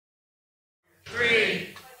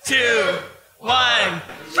2, 1.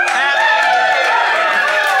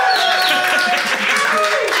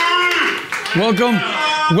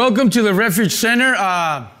 Welcome to the Refuge Center.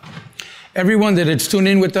 Everyone that is tuned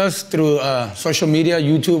in with us through social media,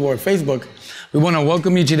 YouTube or Facebook, we want to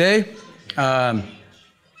welcome you today.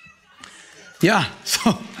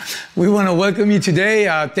 So we want to welcome you today.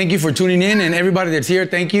 Thank you for tuning in, and everybody that's here,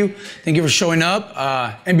 thank you. Thank you for showing up.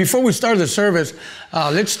 And before we start the service,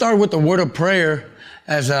 let's start with a word of prayer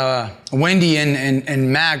as Wendy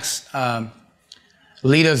and Max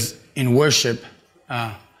lead us in worship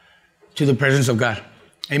to the presence of God.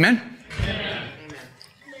 Amen? Amen.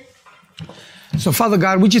 So, Father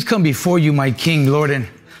God, we just come before you, my King, Lord. And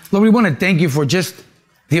Lord, we want to thank you for just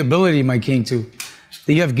the ability, my King,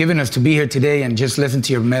 that you have given us to be here today and just listen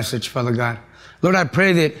to your message, Father God. Lord, I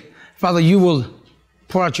pray that, Father, you will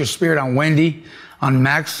pour out your spirit on Wendy, on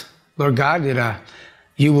Max, Lord God, that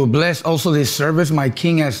you will bless also this service, my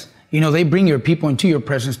King, as, they bring your people into your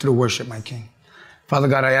presence through worship, my King. Father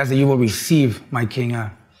God, I ask that you will receive, my King,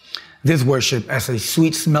 this worship as a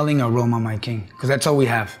sweet-smelling aroma, my King, because that's all we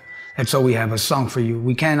have. That's all we have, a song for you.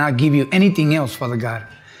 We cannot give you anything else, Father God,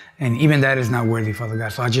 and even that is not worthy, Father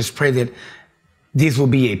God. So I just pray that this will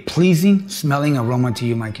be a pleasing, smelling aroma to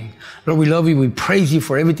you, my King. Lord, we love you. We praise you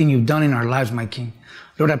for everything you've done in our lives, my King.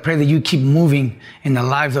 Lord, I pray that you keep moving in the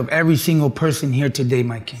lives of every single person here today,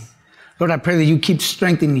 my King. Lord, I pray that you keep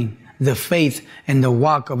strengthening the faith and the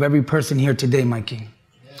walk of every person here today, my King.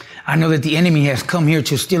 I know that the enemy has come here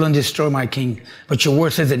to steal and destroy, my King, but your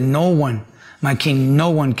word says that no one, my King,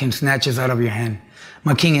 no one can snatch us out of your hand.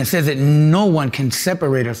 My King, it says that no one can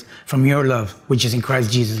separate us from your love, which is in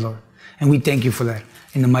Christ Jesus, Lord. And we thank you for that.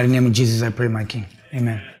 In the mighty name of Jesus, I pray, my King.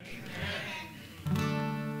 Amen.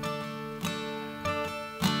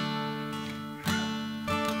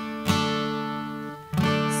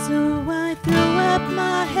 So I throw up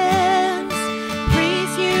my hands,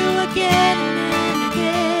 praise you again and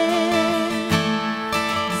again.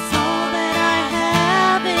 'Cause all that I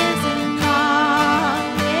have is an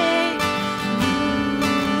hallelujah,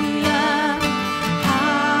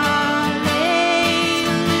 hallelujah.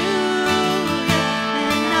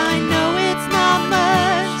 And I know it's not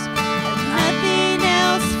much, but nothing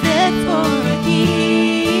else fit for a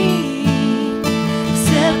king,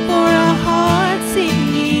 except for a heart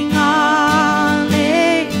singing hallelujah,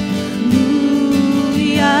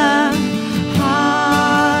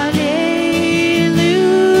 hallelujah.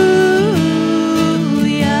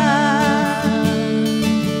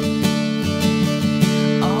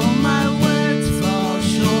 All my words fall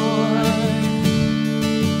short.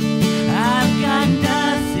 I've got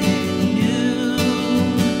nothing new.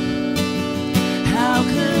 How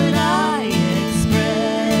could I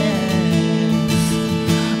express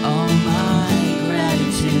all my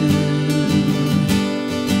gratitude?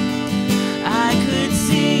 I could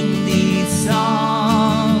sing these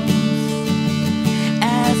songs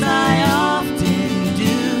as I often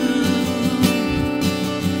do,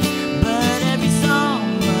 but every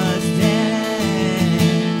song must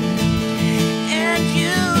end, and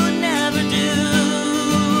you never do.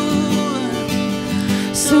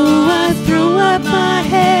 So I throw up my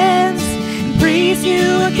hands and praise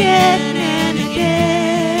you again and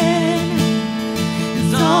again.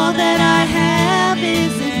 'Cause all that I have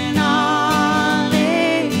is an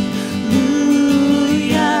hallelujah,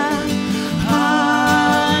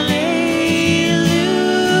 hallelujah.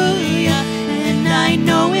 And I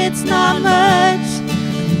know it's not much,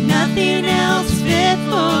 nothing else fit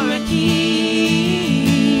for a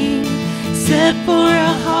king, except for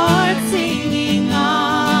a heart singing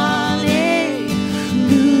hallelujah,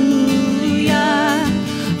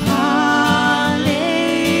 hallelujah.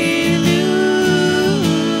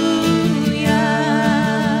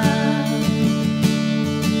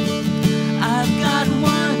 I've got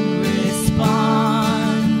one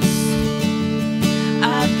response,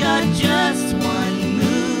 I've got just one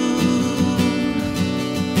move,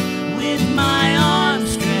 with my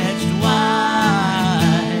arms stretched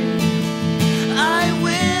wide, I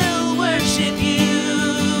will worship you.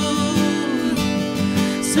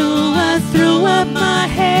 So I throw up my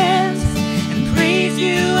hands and praise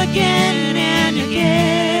you again and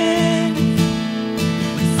again.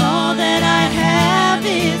 'Cause all that I have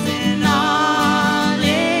is an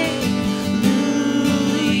hallelujah,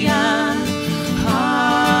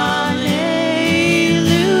 hallelujah.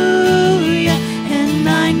 And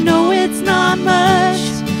I know it's not much,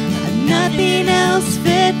 but nothing else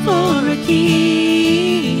fit for a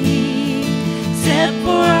king, except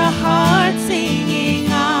for a heart singing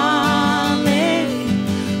hallelujah,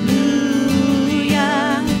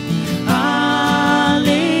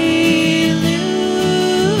 hallelujah.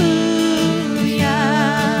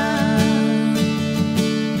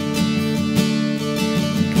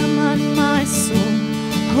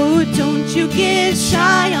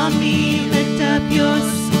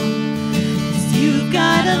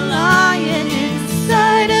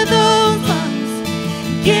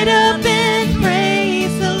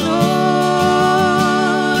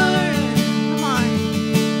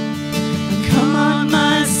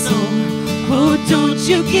 don't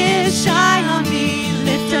you get shy on me.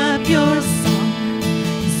 Lift up your song,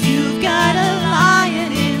 'cause you've got a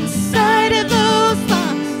lion inside of those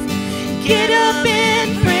lungs. Get up and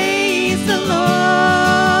praise the Lord.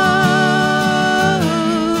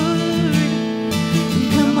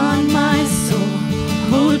 Come on, my soul,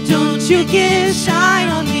 oh, don't you get shy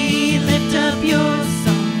on me. Lift up your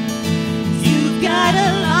song, 'cause you've got a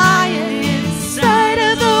lion inside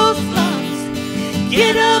of those lungs.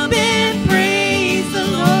 Get up and praise the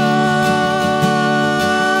Lord.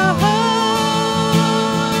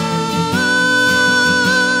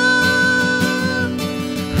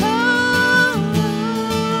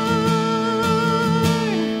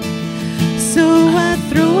 So I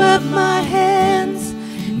throw up my hands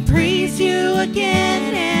and praise you again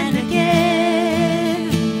and again.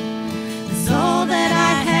 'Cause all that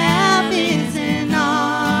I have is an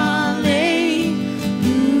hallelujah,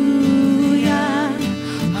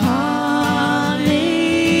 hallelujah.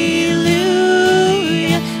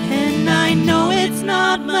 And I know it's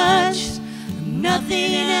not much,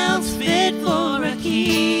 nothing else fit for a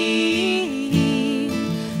king,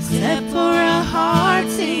 except for a heart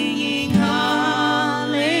singing hallelujah,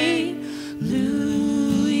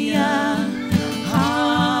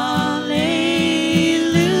 hallelujah.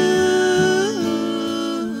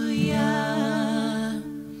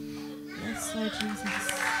 Yes, Lord Jesus.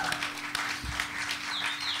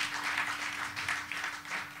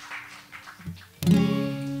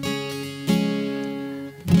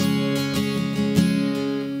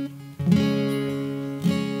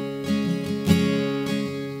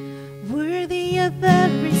 Worthy of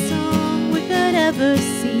every song we could ever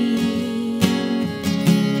sing,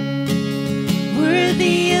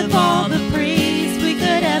 worthy of all the praise we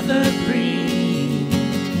could ever bring,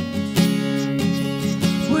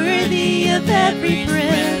 worthy of every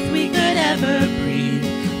breath we could ever breathe.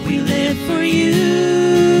 We live for you.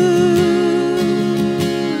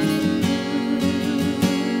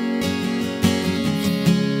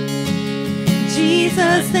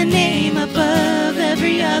 Jesus, the name above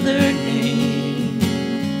every other name.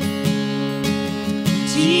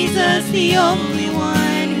 Jesus, the only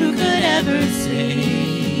one who could ever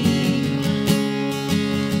save.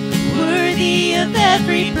 Worthy of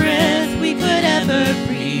every breath we could ever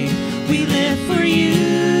breathe. We live for you.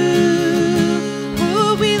 Oh,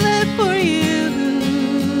 we live for you.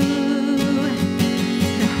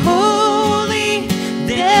 Holy,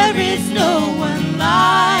 there is no one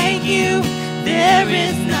like you. There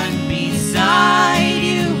is none beside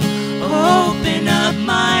you. Open up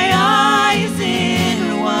my eyes in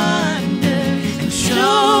wonder and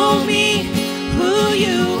show me who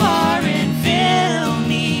you are, and fill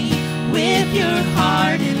me with your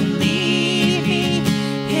heart and lead me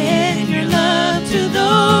in your love to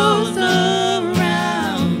those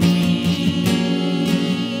around me.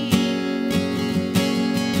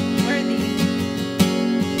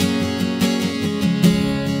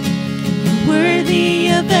 Worthy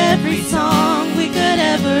of every song we could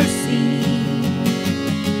ever sing,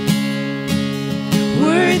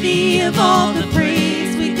 worthy of all the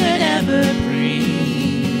praise we could ever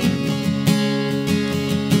bring,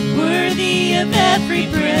 worthy of every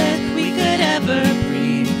breath we could ever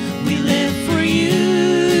breathe. We live for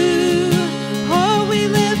you. Oh, we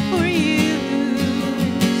live for you.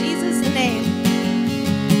 In Jesus' name.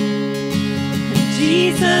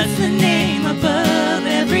 Jesus, the name above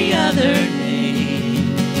every other name.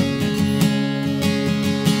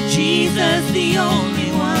 Jesus, the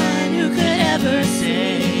only one who could ever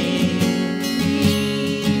save.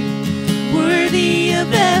 Worthy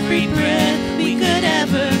of every breath we could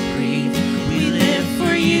ever breathe. We live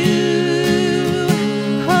for you.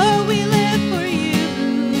 Oh, we live for you.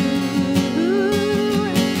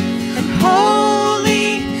 And holy,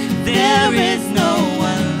 there is no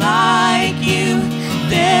one like you.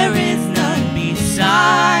 There is none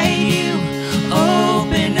beside you.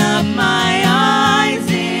 Open up my eyes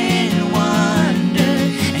in wonder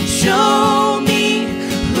and show me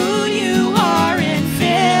who you are, and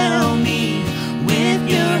fill me with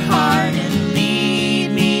your heart and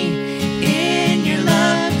lead me in your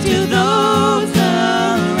love to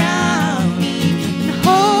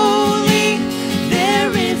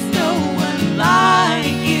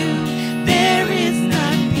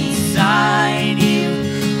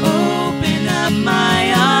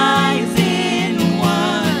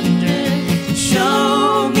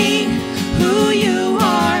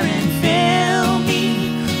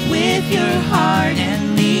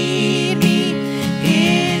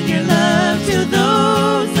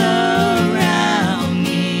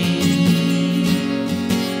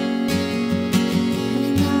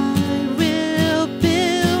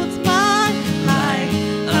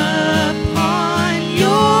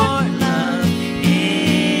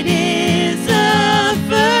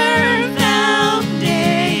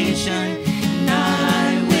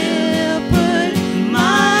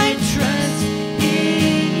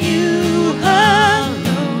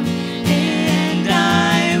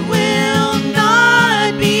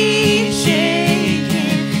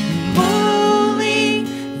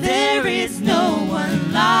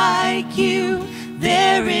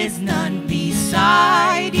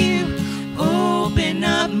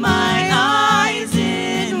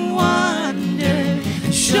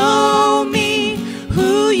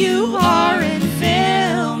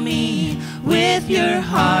your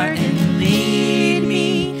heart and lead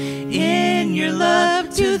me in your love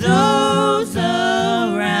to those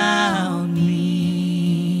around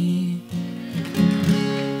me.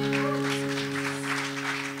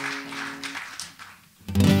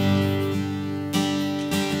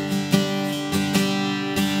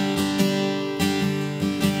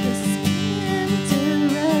 The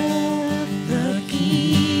splendor of the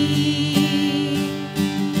King,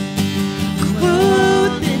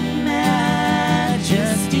 clothed in majesty,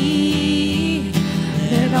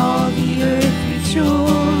 let all the earth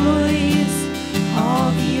rejoice,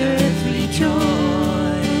 all the earth rejoice.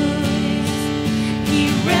 He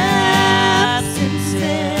wraps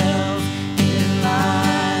himself in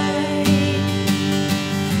light,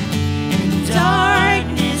 and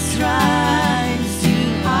darkness tries to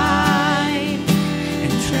hide,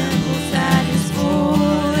 and trembles at his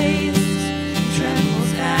voice,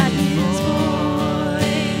 trembles at his voice.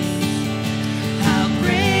 How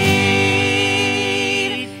great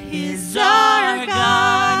is our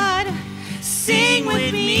God? Sing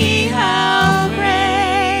with me, how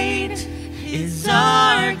great is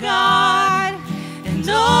our God? And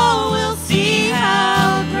oh, we'll see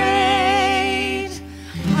how great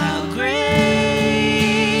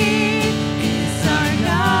is our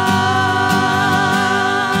God.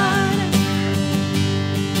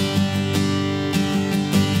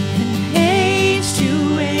 And age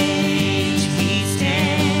to age he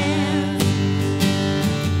stands,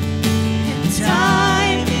 and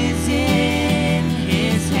time is in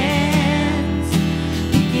his hands,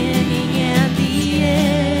 beginning and the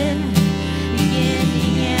end,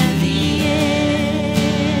 beginning and the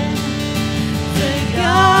end. The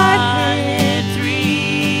Godhead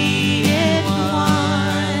three in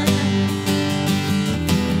one,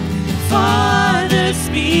 Father,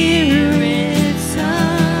 Spirit,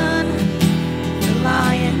 Son, the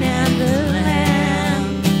Lion and the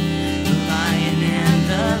Lamb, the Lion and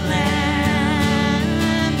the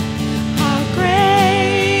Lamb. How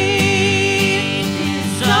great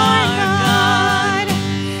is our God?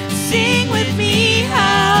 Sing with me,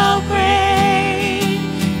 how great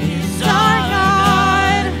is our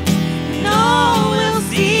God? No, we'll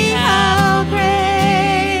see how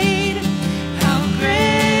great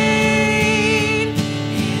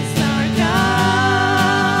is our God.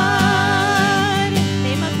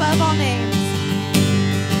 Name above all names.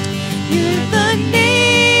 You're the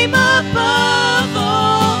name above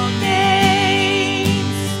all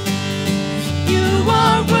names. You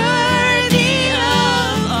are worthy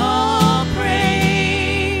of all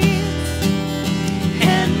praise,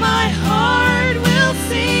 and my heart will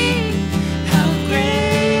sing how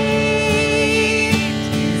great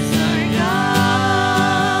is our God.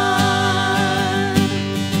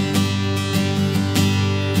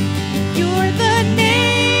 You're the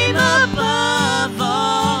name above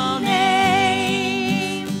all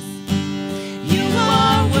names. You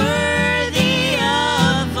are worthy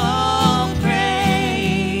of all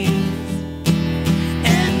praise,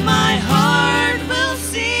 and my heart will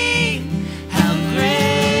sing how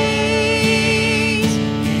great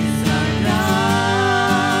is our God.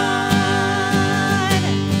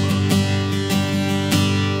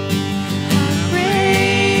 How great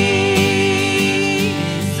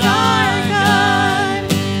is our God?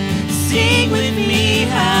 Sing with me,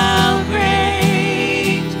 how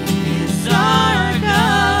great is our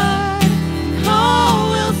God?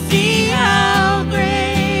 Oh, we'll see how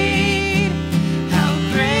great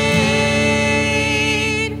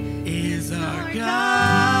is our God.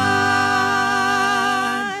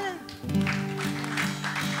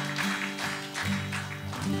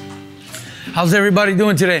 How's everybody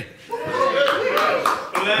doing today?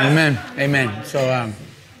 Amen. Amen. So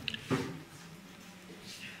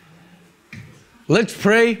let's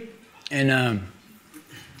pray, and I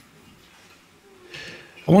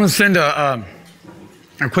want to send a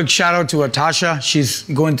quick shout out to Tasha. She's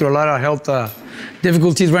going through a lot of health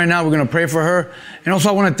difficulties right now. We're going to pray for her, and also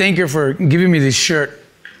I want to thank her for giving me this shirt.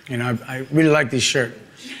 You know, I really like this shirt.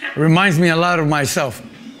 It reminds me a lot of myself.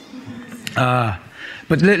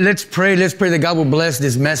 But let's pray. Let's pray that God will bless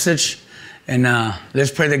this message. And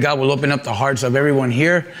let's pray that God will open up the hearts of everyone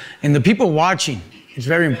here and the people watching. It's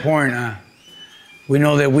very important. We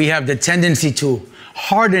know that we have the tendency to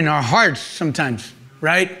harden our hearts sometimes,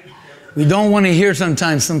 right? We don't want to hear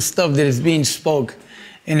sometimes some stuff that is being spoke,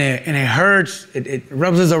 and it hurts. It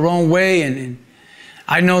rubs us the wrong way. And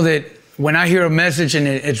I know that when I hear a message and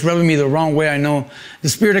it's rubbing me the wrong way, I know the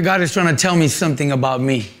Spirit of God is trying to tell me something about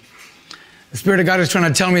me. The Spirit of God is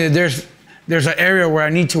trying to tell me that there's an area where I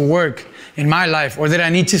need to work in my life, or that I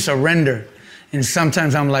need to surrender. And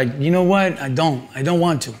sometimes I'm like, you know what? I don't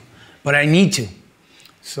want to, but I need to.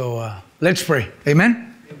 So let's pray.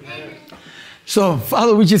 Amen? Amen. So,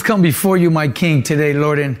 Father, we just come before you, my King, today,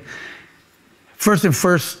 Lord. And first,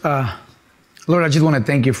 Lord, I just want to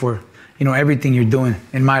thank you for, everything you're doing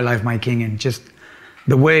in my life, my King, and just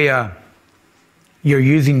the way you're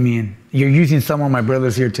using me, and you're using some of my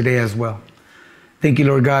brothers here today as well. Thank you,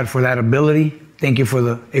 Lord God, for that ability. Thank you for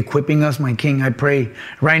the equipping us, my King. I pray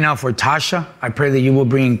right now for Tasha. I pray that you will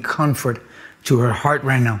bring comfort to her heart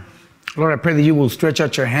right now. Lord, I pray that you will stretch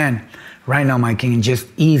out your hand right now, my King, and just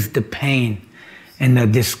ease the pain and the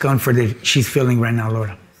discomfort that she's feeling right now,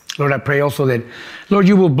 Lord. Lord, I pray also that, Lord,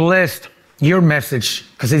 you will bless your message,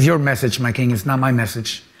 because it's your message, my King. It's not my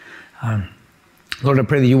message. Lord, I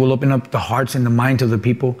pray that you will open up the hearts and the minds of the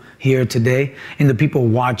people here today and the people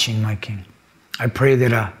watching, my King. I pray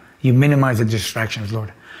that you minimize the distractions,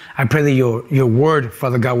 Lord. I pray that your word,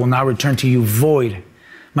 Father God, will not return to you void.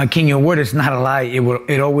 My King, your word is not a lie.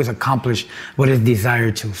 It always accomplish what it's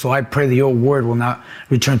desired to. So I pray that your word will not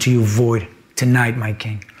return to you void tonight, my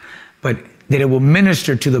King, but that it will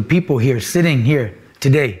minister to the people here, sitting here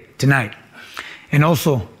today, tonight, and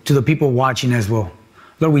also to the people watching as well.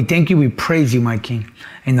 Lord, we thank you. We praise you, my King.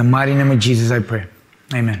 In the mighty name of Jesus, I pray.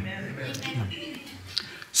 Amen. Amen.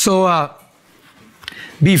 So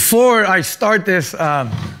before I start this,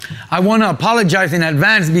 I want to apologize in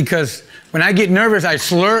advance because when I get nervous, I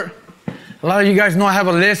slur. A lot of you guys know I have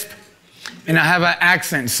a lisp and I have an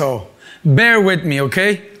accent, so bear with me,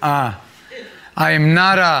 okay? I am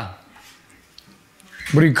not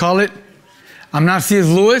what do you call it? I'm not C.S.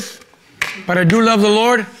 Lewis, but I do love the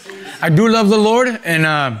Lord. I do love the Lord, and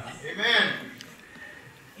Amen.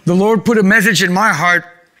 The Lord put a message in my heart.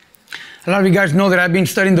 A lot of you guys know that I've been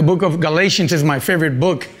studying the book of Galatians. It's my favorite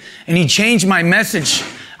book, and He changed my message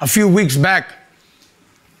a few weeks back.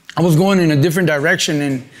 I was going in a different direction,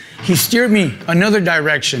 and He steered me another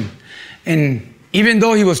direction. And even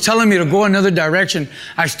though He was telling me to go another direction,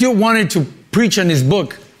 I still wanted to preach on His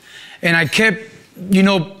book. And I kept,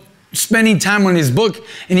 spending time on His book,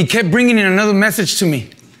 and He kept bringing in another message to me.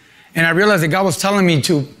 And I realized that God was telling me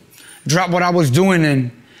to drop what I was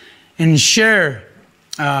doing and share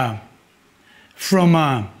from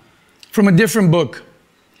a different book.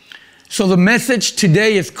 So the message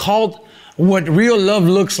today is called What Real Love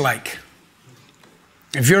Looks Like.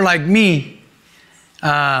 If you're like me,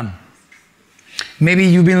 maybe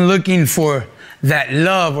you've been looking for that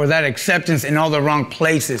love or that acceptance in all the wrong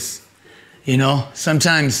places.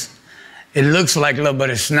 Sometimes it looks like love, but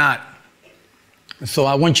it's not. So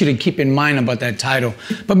I want you to keep in mind about that title.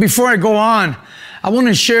 But before I go on, I want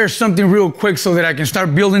to share something real quick so that I can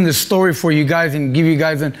start building the story for you guys and give you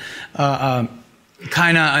guys an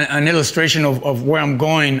illustration of where I'm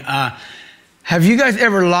going. Have you guys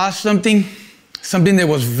ever lost something that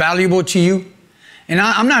was valuable to you? And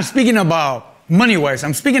I'm not speaking about money-wise.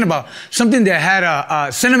 I'm speaking about something that had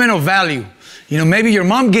a sentimental value. Maybe your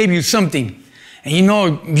mom gave you something.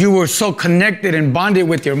 And you were so connected and bonded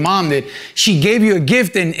with your mom that she gave you a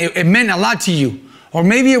gift and it meant a lot to you. Or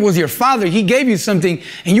maybe it was your father. He gave you something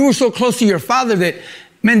and you were so close to your father that,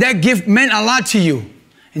 man, that gift meant a lot to you.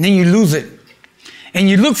 And then you lose it. And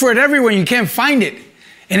you look for it everywhere and you can't find it.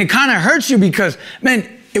 And it kind of hurts you because,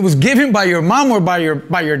 man, it was given by your mom or by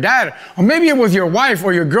your dad. Or maybe it was your wife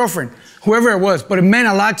or your girlfriend, whoever it was, but it meant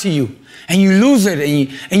a lot to you. And you lose it,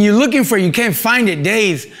 and you're looking for it. You can't find it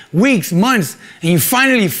days, weeks, months, and you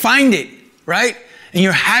finally find it, right? And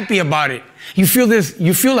you're happy about it. You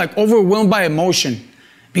feel like overwhelmed by emotion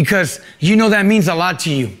because that means a lot to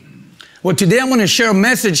you. Well, today I'm going to share a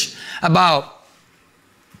message about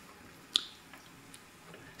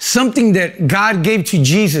something that God gave to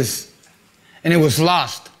Jesus, and it was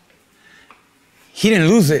lost. He didn't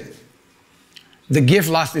lose it. The gift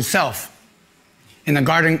lost itself. In the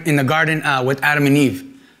garden with Adam and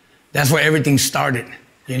Eve. That's where everything started,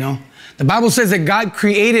 The Bible says that God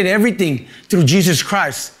created everything through Jesus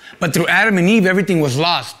Christ, but through Adam and Eve, everything was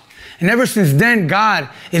lost. And ever since then, God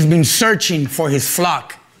has been searching for His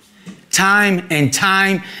flock time and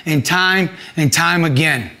time and time and time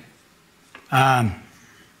again.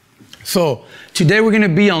 So today we're going to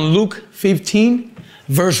be on Luke 15,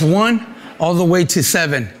 verse 1, all the way to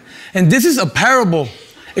 7. And this is a parable.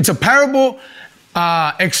 It's a parable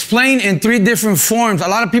explained in three different forms. A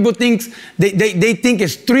lot of people think they think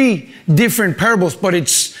it's three different parables, but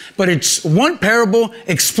it's one parable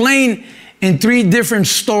explained in three different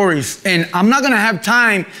stories. And I'm not going to have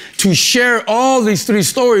time to share all these three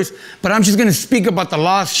stories, but I'm just going to speak about the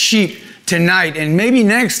lost sheep tonight. And maybe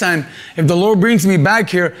next time, if the Lord brings me back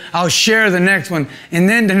here, I'll share the next one and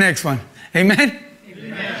then the next one. Amen?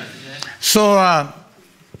 Amen. So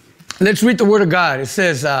let's read the Word of God. It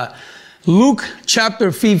says, Luke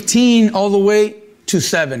chapter 15 all the way to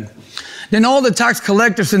 7. Then all the tax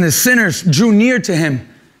collectors and the sinners drew near to him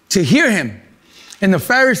to hear him. And the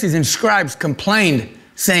Pharisees and scribes complained,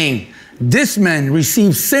 saying, this man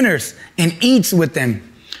receives sinners and eats with them.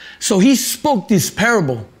 So he spoke this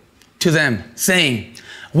parable to them, saying,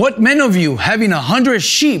 what man of you, having 100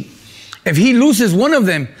 sheep, if he loses one of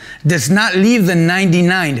them, does not leave the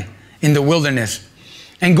 99 in the wilderness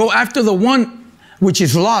and go after the one which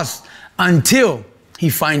is lost until he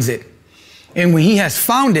finds it? And when he has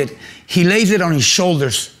found it, he lays it on his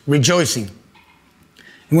shoulders, rejoicing.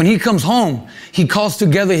 And when he comes home, he calls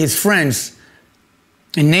together his friends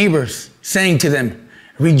and neighbors, saying to them,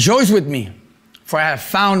 rejoice with me, for I have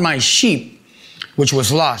found my sheep, which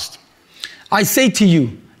was lost. I say to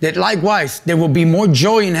you that likewise there will be more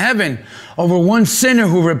joy in heaven over one sinner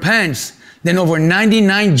who repents than over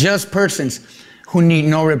 99 just persons who need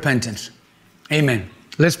no repentance. Amen.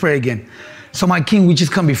 Let's pray again. So my King, we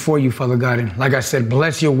just come before you, Father God. And like I said,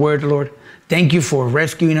 bless your word, Lord. Thank you for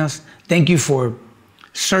rescuing us. Thank you for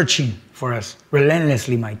searching for us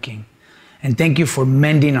relentlessly, my King. And thank you for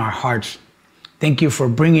mending our hearts. Thank you for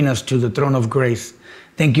bringing us to the throne of grace.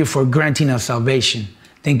 Thank you for granting us salvation.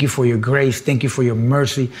 Thank you for your grace. Thank you for your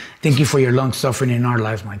mercy. Thank you for your long suffering in our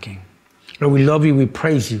lives, my King. Lord, we love you. We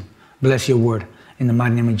praise you. Bless your word. In the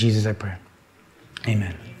mighty name of Jesus, I pray.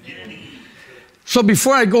 Amen. So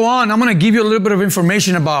before I go on, I'm going to give you a little bit of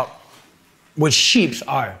information about what sheep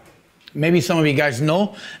are. Maybe some of you guys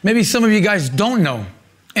know. Maybe some of you guys don't know.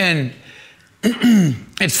 And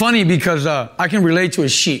it's funny because I can relate to a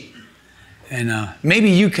sheep. And maybe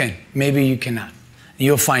you can. Maybe you cannot.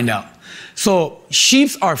 You'll find out. So sheep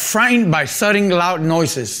are frightened by sudden loud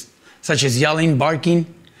noises, such as yelling,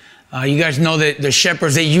 barking. You guys know that the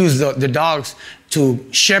shepherds, they use the dogs to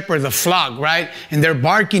shepherd the flock, right? And they're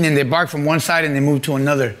barking, and they bark from one side and they move to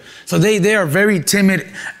another. So they are very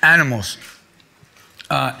timid animals.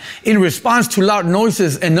 In response to loud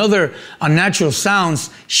noises and other unnatural sounds,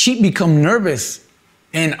 sheep become nervous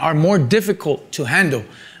and are more difficult to handle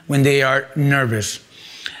when they are nervous.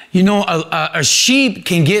 You know, a sheep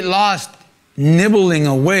can get lost nibbling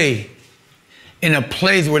away in a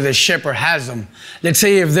place where the shepherd has them. Let's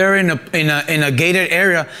say if they're in a gated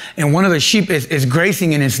area and one of the sheep is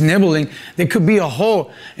grazing and it's nibbling, there could be a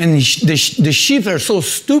hole, and the sheep are so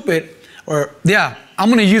stupid, I'm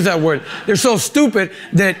going to use that word. They're so stupid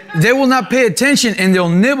that they will not pay attention, and they'll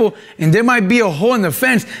nibble, and there might be a hole in the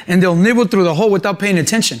fence, and they'll nibble through the hole without paying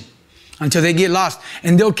attention until they get lost.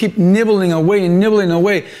 And they'll keep nibbling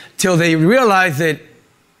away till they realize that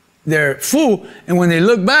they're full, and when they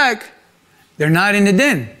look back, they're not in the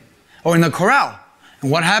den or in the corral.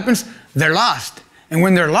 And what happens? They're lost. And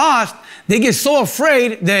when they're lost, they get so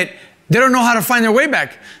afraid that they don't know how to find their way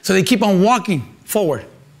back. So they keep on walking forward.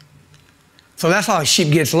 So that's how a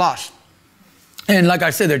sheep gets lost. And like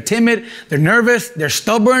I said, they're timid, they're nervous, they're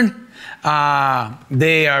stubborn,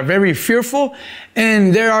 they are very fearful,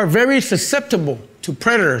 and they are very susceptible to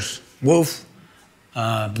predators, wolf,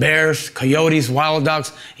 bears, coyotes, wild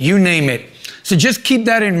dogs, you name it. So just keep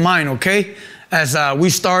that in mind, okay? As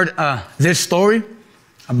we start this story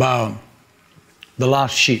about the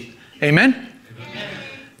lost sheep. Amen? Amen.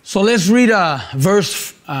 So let's read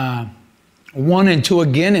verse 1 and 2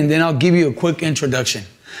 again, and then I'll give you a quick introduction.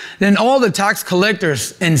 Then all the tax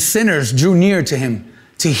collectors and sinners drew near to him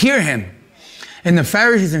to hear him. And the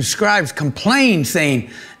Pharisees and scribes complained,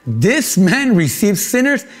 saying, this man receives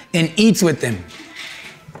sinners and eats with them.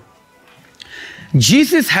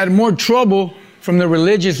 Jesus had more trouble from the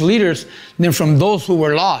religious leaders than from those who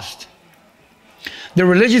were lost. The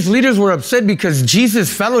religious leaders were upset because Jesus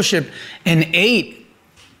fellowshiped and ate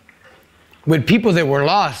with people that were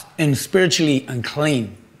lost and spiritually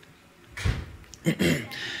unclean.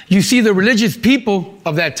 You see, the religious people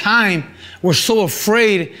of that time were so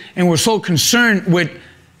afraid and were so concerned with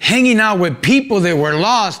hanging out with people that were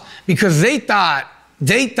lost because they thought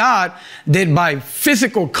that by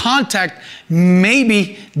physical contact,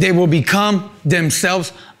 maybe they will become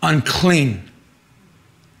themselves unclean.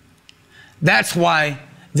 That's why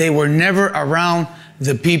they were never around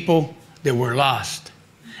the people that were lost.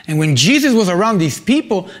 And when Jesus was around these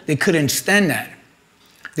people, they couldn't stand that.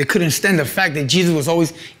 They couldn't stand the fact that Jesus was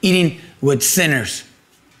always eating with sinners.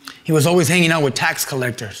 He was always hanging out with tax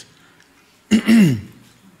collectors.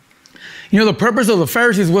 You know, the purpose of the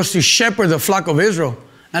Pharisees was to shepherd the flock of Israel,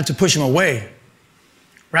 not to push them away,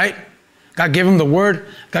 right? God gave them the word.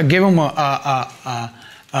 God gave them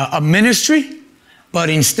a ministry. But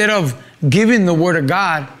instead of giving the word of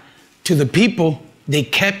God to the people, they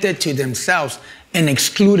kept it to themselves and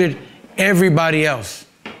excluded everybody else.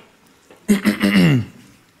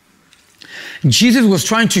 Jesus was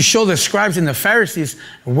trying to show the scribes and the Pharisees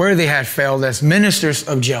where they had failed as ministers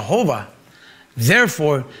of Jehovah.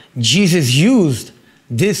 Therefore, Jesus used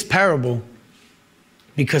this parable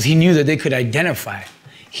because he knew that they could identify.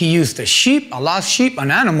 He used a sheep, a lost sheep,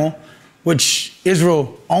 an animal, which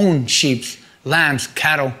Israel owned sheep, lambs,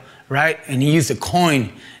 cattle, right? And he used a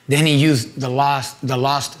coin. Then he used the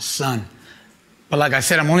lost son. But like I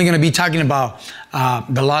said, I'm only going to be talking about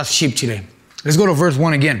the lost sheep today. Let's go to verse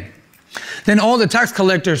 1 again. Then all the tax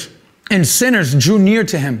collectors and sinners drew near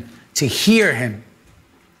to him to hear him.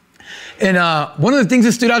 And one of the things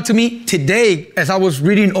that stood out to me today, as I was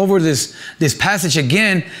reading over this passage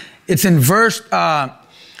again, it's in verse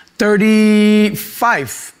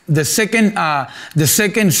 35, the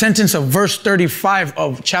second sentence of verse 35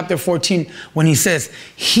 of chapter 14, when he says,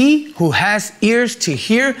 "He who has ears to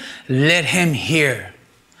hear, let him hear."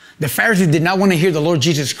 The Pharisees did not want to hear the Lord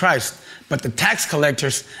Jesus Christ, but the tax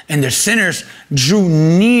collectors and the sinners drew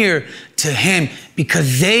near to him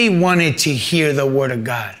because they wanted to hear the word of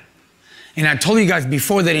God. And I told you guys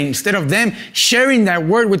before that instead of them sharing that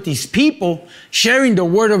word with these people, sharing the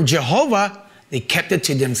word of Jehovah, they kept it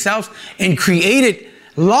to themselves and created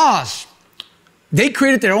laws. They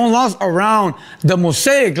created their own laws around the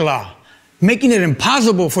Mosaic law, making it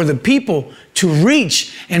impossible for the people to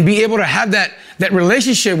reach and be able to have that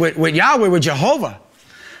relationship with Yahweh, with Jehovah.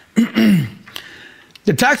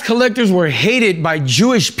 The tax collectors were hated by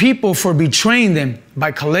Jewish people for betraying them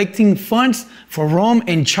by collecting funds for Rome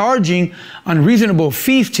and charging unreasonable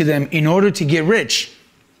fees to them in order to get rich.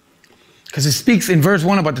 Because it speaks in verse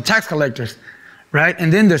 1 about the tax collectors, right?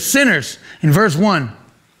 And then the sinners in verse 1.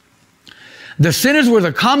 The sinners were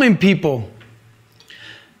the common people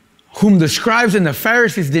whom the scribes and the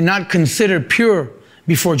Pharisees did not consider pure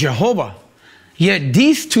before Jehovah. Yet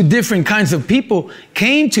these two different kinds of people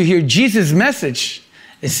came to hear Jesus' message.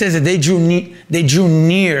 It says that they drew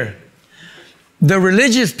near. The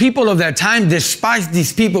religious people of that time despised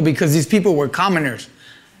these people because these people were commoners.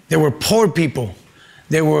 They were poor people.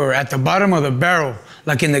 They were at the bottom of the barrel,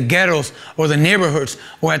 like in the ghettos or the neighborhoods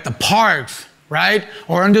or at the parks, right?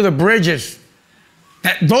 Or under the bridges.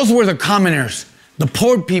 Those were the commoners, the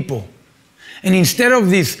poor people. And instead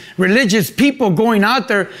of these religious people going out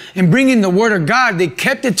there and bringing the word of God, they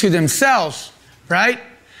kept it to themselves, right?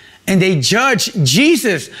 And they judged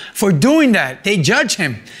Jesus for doing that. They judged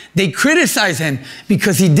him. They criticized him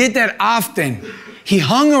because he did that often. He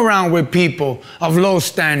hung around with people of low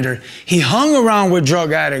standard. He hung around with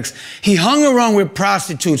drug addicts. He hung around with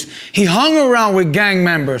prostitutes. He hung around with gang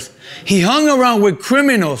members. He hung around with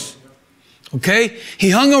criminals. Okay?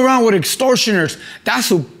 He hung around with extortioners. That's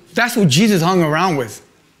who Jesus hung around with.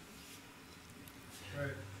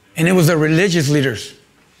 And it was the religious leaders.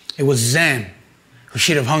 It was them who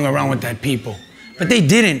should have hung around with that people. But they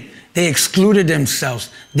didn't. They excluded themselves.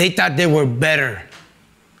 They thought they were better.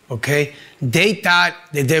 Okay? They thought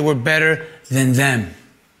that they were better than them.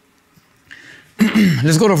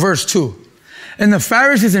 Let's go to verse 2. And the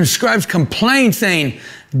Pharisees and scribes complained, saying,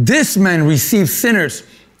 "This man receives sinners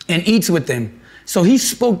and eats with them." So he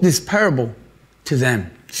spoke this parable to them,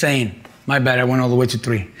 saying, my bad, I went all the way to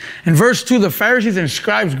 3. In verse 2, the Pharisees and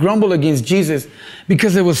scribes grumbled against Jesus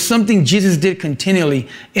because it was something Jesus did continually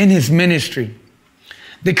in his ministry.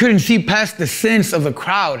 They couldn't see past the sins of the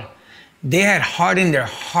crowd. They had hardened their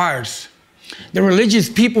hearts. The religious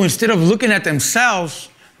people, instead of looking at themselves,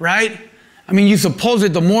 right? I mean, you suppose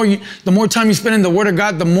that the more time you spend in the Word of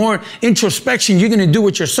God, the more introspection you're going to do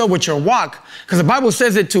with yourself, with your walk. Because the Bible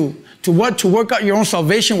says that to work out your own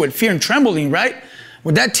salvation with fear and trembling, right?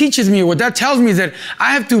 What that teaches me, what that tells me is that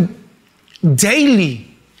I have to daily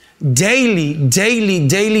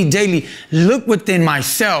look within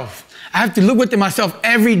myself. I have to look within myself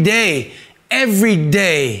every day. I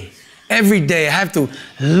have to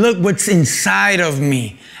look what's inside of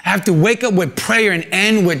me. I have to wake up with prayer and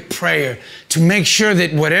end with prayer to make sure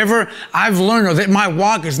that whatever I've learned or that my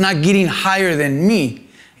walk is not getting higher than me.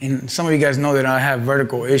 And some of you guys know that I have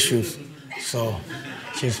vertical issues. So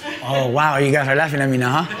just, oh, wow, you guys are laughing at me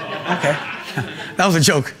now, huh? Okay. That was a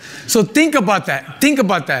joke. So think about that.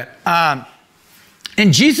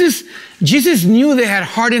 And Jesus knew they had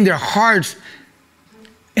hardened their hearts.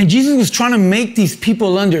 And Jesus was trying to make these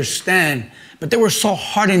people understand, but they were so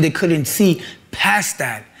hardened they couldn't see past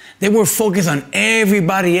that. They were focused on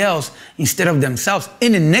everybody else instead of themselves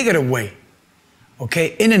in a negative way.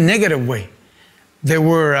 Okay? In a negative way. They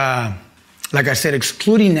were, like I said,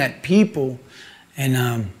 excluding that people.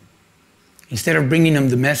 And instead of bringing them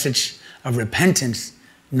the message of repentance,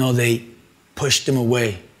 no, they pushed them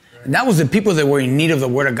away. And that was the people that were in need of the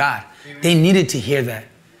Word of God. They needed to hear that.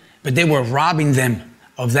 But they were robbing them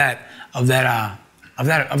of that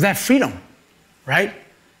that freedom, right?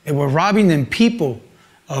 They were robbing them people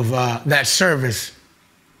of that service.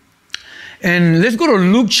 And let's go to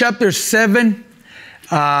Luke chapter 7.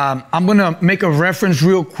 I'm going to make a reference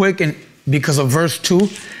real quick and because of verse 2.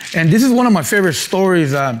 And this is one of my favorite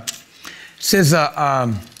stories. It says,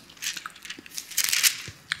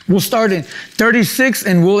 we'll start in 36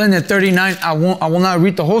 and we'll end at 39. I will not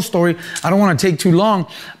read the whole story. I don't want to take too long.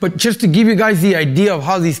 But just to give you guys the idea of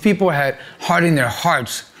how these people had hardened their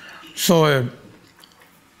hearts. So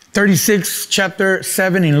 36, chapter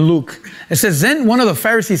 7 in Luke. It says, then one of the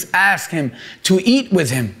Pharisees asked him to eat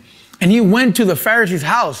with him. And he went to the Pharisee's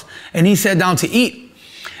house and he sat down to eat.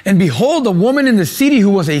 And behold, a woman in the city who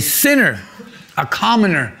was a sinner, a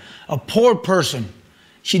commoner, a poor person.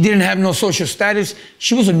 She didn't have no social status.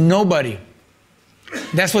 She was a nobody.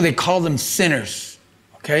 That's why they call them sinners,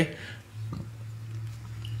 okay?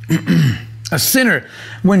 A sinner.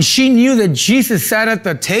 When she knew that Jesus sat at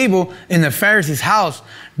the table in the Pharisee's house,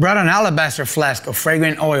 brought an alabaster flask of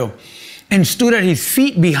fragrant oil and stood at his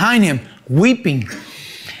feet behind him, weeping.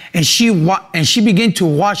 And she began to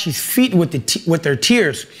wash his feet with her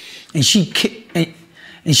tears, and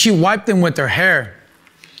she wiped them with her hair,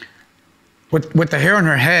 with the hair on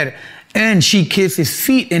her head, and she kissed his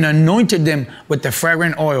feet and anointed them with the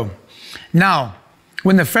fragrant oil. Now,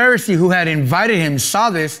 when the Pharisee who had invited him saw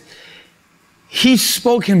this, he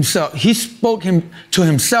spoke him to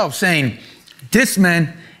himself, saying, "This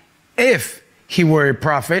man, if he were a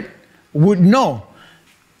prophet, would know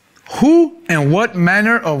who and what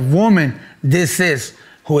manner of woman this is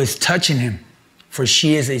who is touching him, for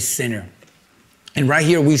she is a sinner." And right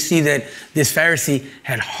here we see that this Pharisee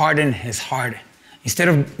had hardened his heart. Instead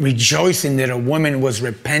of rejoicing that a woman was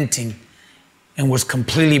repenting and was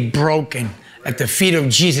completely broken at the feet of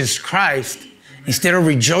Jesus Christ, instead of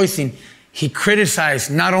rejoicing, he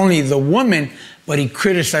criticized not only the woman, but he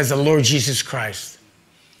criticized the Lord Jesus Christ.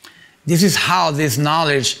 This is how this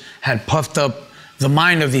knowledge had puffed up the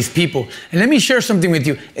mind of these people. And let me share something with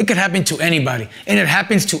you. It could happen to anybody, and it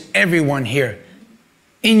happens to everyone here.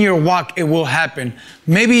 In your walk, it will happen.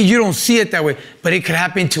 Maybe you don't see it that way, but it could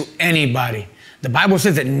happen to anybody. The Bible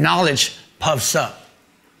says that knowledge puffs up.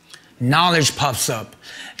 Knowledge puffs up.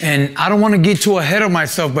 And I don't want to get too ahead of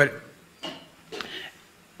myself, but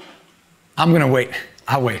I'm going to wait.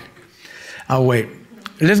 I'll wait.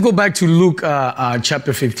 Let's go back to Luke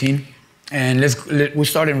chapter 15. And we'll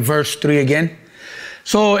start in verse 3 again.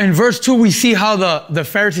 So in verse 2, we see how the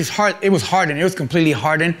Pharisees' heart, it was hardened. It was completely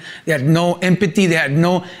hardened. They had no empathy. They had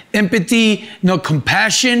no empathy, no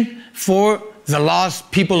compassion for the lost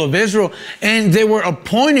people of Israel. And they were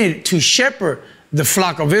appointed to shepherd the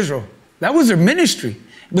flock of Israel. That was their ministry.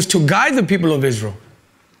 It was to guide the people of Israel.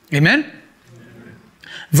 Amen?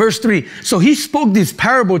 Verse 3, so he spoke this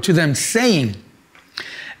parable to them, saying,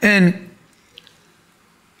 and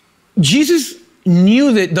Jesus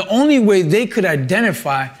knew that the only way they could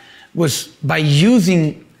identify was by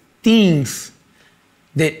using things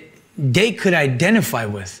that they could identify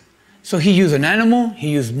with. So he used an animal, he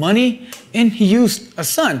used money, and he used a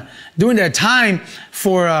son. During that time,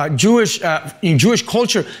 for in Jewish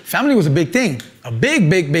culture, family was a big thing, a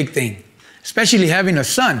big thing, especially having a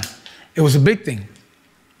son. It was a big thing.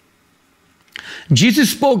 Jesus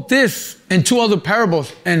spoke this in two other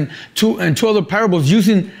parables,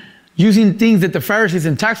 using things that the Pharisees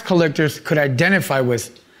and tax collectors could identify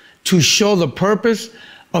with to show the purpose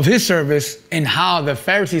of his service and how the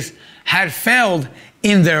Pharisees had failed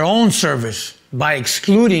in their own service by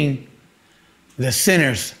excluding the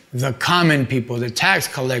sinners, the common people, the tax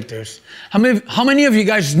collectors. How many of you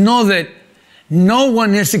guys know that no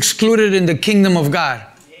one is excluded in the kingdom of God?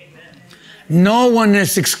 No one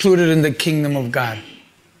is excluded in the kingdom of God.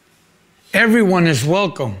 Everyone is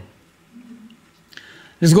welcome.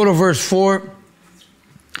 Let's go to verse 4.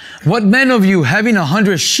 What man of you, having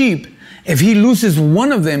 100 sheep, if he loses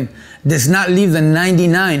one of them, does not leave the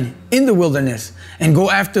 99 in the wilderness and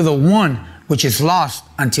go after the one which is lost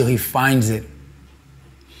until he finds it?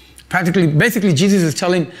 Basically, Jesus is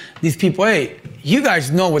telling these people, hey, you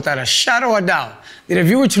guys know without a shadow of doubt that if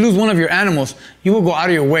you were to lose one of your animals, you will go out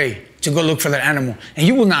of your way to go look for that animal. And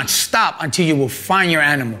you will not stop until you will find your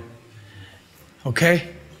animal.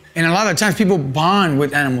 Okay? And a lot of times people bond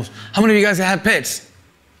with animals. How many of you guys have pets?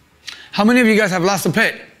 How many of you guys have lost a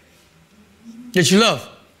pet that you love?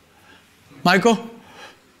 Michael?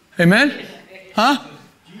 Amen? Huh?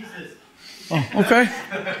 Jesus. Oh, okay.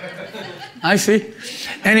 I see.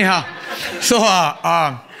 Anyhow, so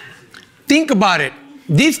think about it.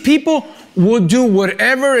 These people will do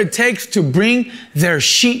whatever it takes to bring their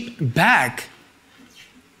sheep back.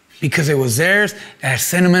 because it was theirs, it had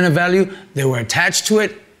sentimental value, they were attached to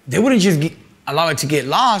it. They wouldn't just allow it to get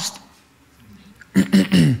lost.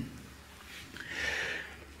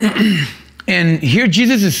 And here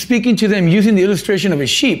Jesus is speaking to them using the illustration of a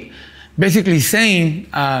sheep, basically saying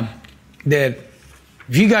that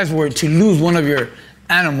if you guys were to lose one of your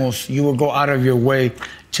animals, you will go out of your way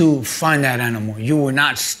to find that animal. You will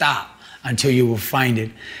not stop until you will find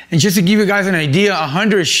it. And just to give you guys an idea,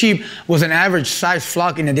 100 sheep was an average size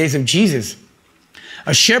flock in the days of Jesus.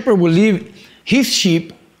 A shepherd would leave his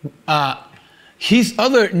sheep, his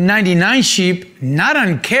other 99 sheep, not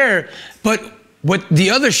on care, but with the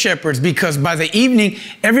other shepherds, because by the evening,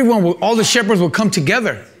 all the shepherds will come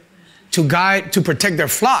together to protect their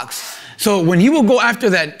flocks. So when he will go after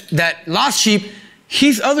that lost sheep,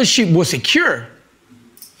 his other sheep was secure.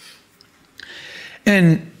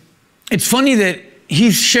 And it's funny that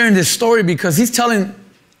he's sharing this story because he's telling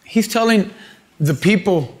the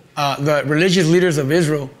people, the religious leaders of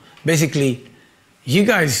Israel, basically, you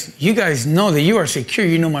guys know that you are secure.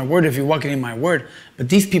 You know my word if you're walking in my word, but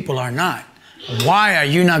these people are not. Why are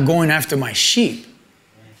you not going after my sheep?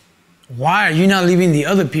 Why are you not leaving the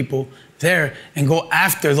other people there and go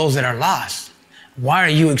after those that are lost? Why are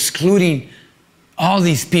you excluding all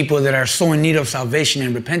these people that are so in need of salvation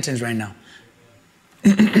and repentance right now?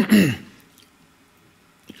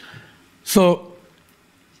 So,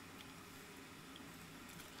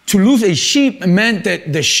 to lose a sheep meant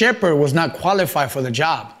that the shepherd was not qualified for the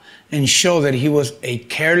job and show that he was a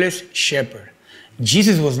careless shepherd.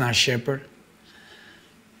 Jesus was not shepherd.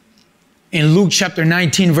 In Luke chapter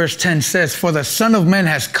 19, verse 10 says, "For the Son of Man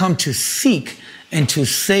has come to seek and to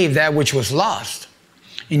save that which was lost."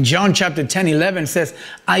 In John chapter 10, 11 says,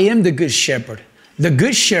 "I am the good shepherd. The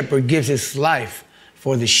good shepherd gives his life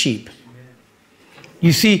for the sheep."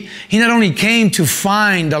 You see, he not only came to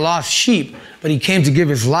find the lost sheep, but he came to give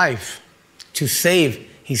his life to save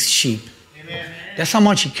his sheep. Amen. That's how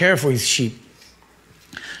much he cared for his sheep.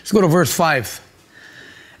 Let's go to verse 5.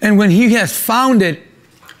 "And when he has found it,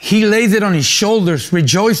 he lays it on his shoulders,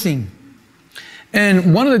 rejoicing."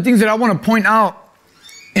 And one of the things that I want to point out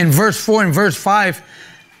in verse 4 and verse 5,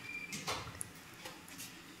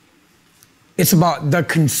 it's about the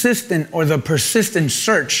consistent or the persistent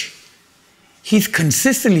search. He's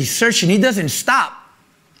consistently searching. He doesn't stop.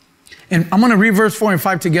 And I'm going to read verse 4 and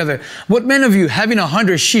 5 together. "What man of you, having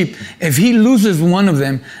 100 sheep, if he loses one of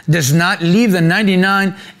them, does not leave the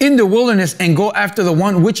 99 in the wilderness and go after the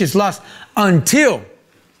one which is lost until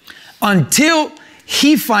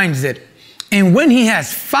he finds it? And when he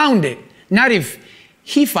has found it," not if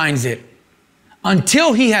he finds it,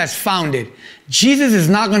 until he has found it. Jesus is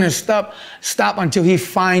not going to stop until he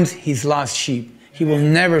finds his lost sheep. He will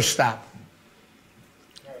never stop.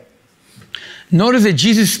 Notice that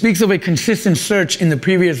Jesus speaks of a consistent search in the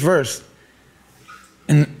previous verse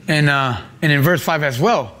and in verse 5 as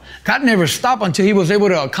well. God never stopped until he was able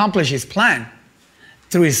to accomplish his plan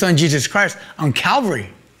through his son Jesus Christ on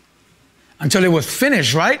Calvary. Until it was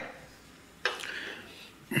finished, right?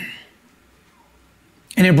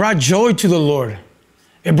 And it brought joy to the Lord.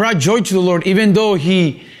 It brought joy to the Lord, even though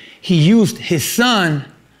he used his son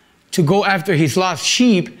to go after his lost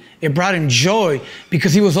sheep. It brought him joy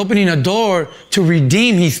because he was opening a door to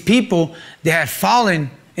redeem his people that had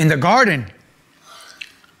fallen in the garden.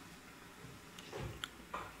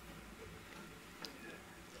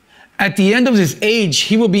 At the end of this age,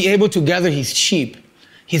 he will be able to gather his sheep.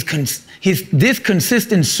 This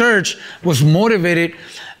consistent search was motivated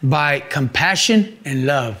by compassion and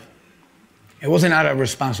love. It wasn't out of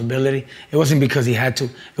responsibility. It wasn't because he had to.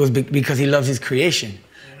 It was because he loves his creation.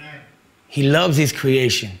 Amen. He loves his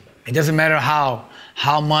creation. It doesn't matter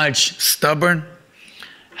how much stubborn,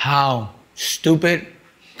 how stupid,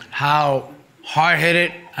 how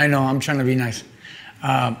hard-headed. I know, I'm trying to be nice.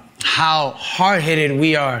 How hard-headed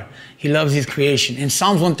we are. He loves his creation. In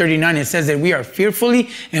Psalms 139, it says that we are fearfully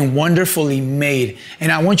and wonderfully made.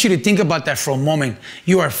 And I want you to think about that for a moment.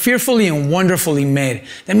 You are fearfully and wonderfully made.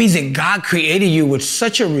 That means that God created you with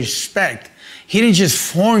such a respect. He didn't just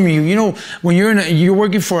form you. You know, when you're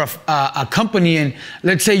working for a company and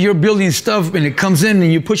let's say you're building stuff and it comes in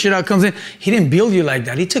and you push it out, it comes in. He didn't build you like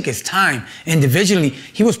that. He took his time individually.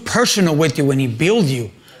 He was personal with you when he built you.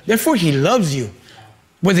 Therefore, he loves you.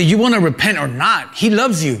 Whether you want to repent or not, he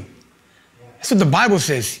loves you. That's what the Bible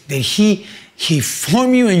says, that he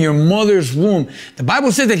formed you in your mother's womb. The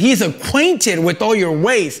Bible says that he's acquainted with all your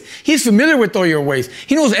ways. He's familiar with all your ways.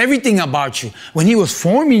 He knows everything about you. When he was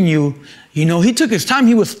forming you, you know, he took his time.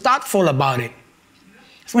 He was thoughtful about it.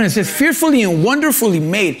 That's when it says fearfully and wonderfully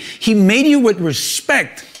made. He made you with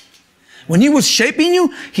respect. When he was shaping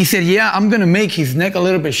you, he said, yeah, I'm going to make his neck a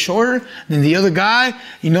little bit shorter than the other guy.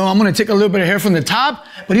 You know, I'm going to take a little bit of hair from the top,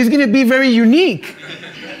 but he's going to be very unique.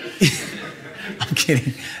 I'm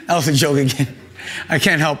kidding. That was a joke again. I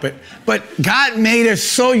can't help it. But God made us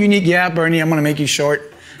so unique. Yeah, Bernie, I'm going to make you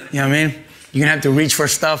short. You know what I mean? You're going to have to reach for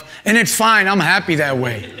stuff. And it's fine. I'm happy that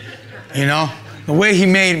way. You know? The way he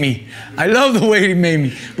made me. I love the way he made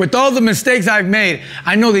me. With all the mistakes I've made,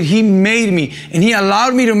 I know that he made me. And he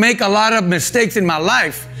allowed me to make a lot of mistakes in my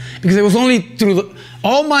life. Because it was only through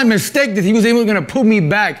all my mistakes that he was able to put me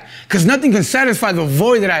back. Because nothing can satisfy the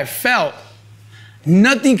void that I felt.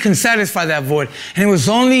 Nothing can satisfy that void. And it was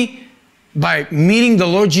only by meeting the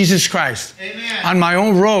Lord Jesus Christ on my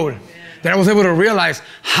own road that I was able to realize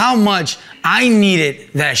how much I needed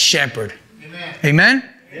that shepherd. Amen?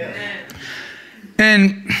 Amen?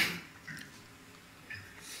 And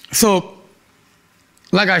so,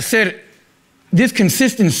 like I said, this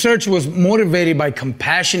consistent search was motivated by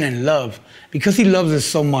compassion and love because he loves us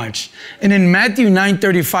so much. And in Matthew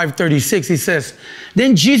 9:35-36, he says,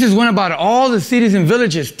 then Jesus went about all the cities and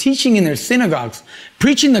villages, teaching in their synagogues,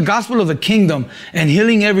 preaching the gospel of the kingdom, and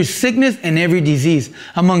healing every sickness and every disease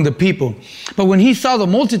among the people. But when he saw the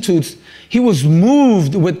multitudes, he was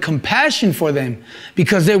moved with compassion for them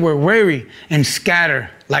because they were weary and scattered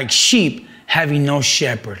like sheep having no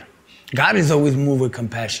shepherd. God is always moved with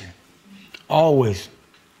compassion. Always.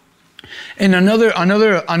 And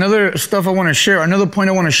another stuff I want to share, another point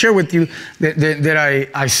I want to share with you that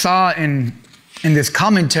I saw in this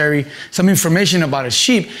commentary, some information about a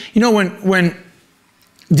sheep. You know, when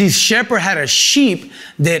this shepherd had a sheep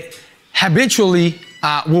that habitually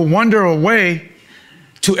will wander away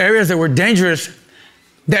to areas that were dangerous,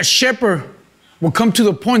 that shepherd will come to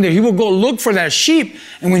the point that he will go look for that sheep,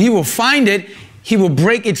 and when he will find it, he will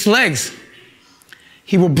break its legs.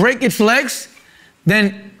 He will break its legs,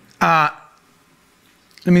 then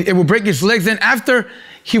it will break its legs. Then after,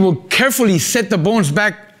 he will carefully set the bones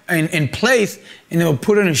back in place, and it will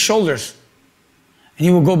put it on his shoulders, and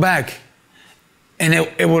he will go back, and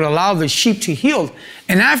it will allow the sheep to heal.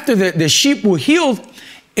 And after the sheep will heal,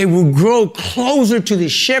 it will grow closer to the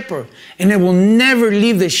shepherd, and it will never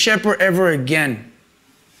leave the shepherd ever again.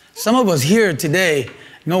 Some of us here today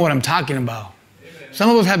know what I'm talking about. Some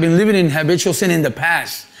of us have been living in habitual sin in the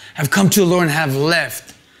past, have come to the Lord and have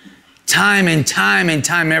left time and time and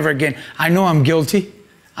time ever again. I know I'm guilty.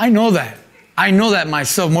 I know that. I know that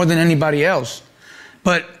myself more than anybody else.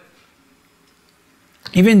 But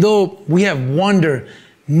even though we have wandered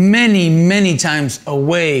many, many times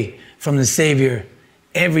away from the Savior,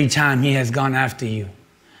 every time he has gone after you.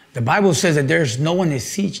 The Bible says that there's no one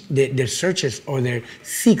that searches or that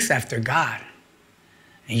seeks after God.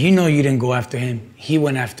 And you know you didn't go after him. He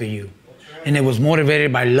went after you. And it was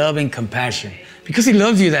motivated by love and compassion because he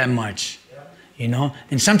loves you that much, you know.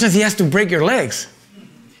 And sometimes he has to break your legs.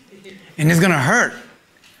 And it's going to hurt.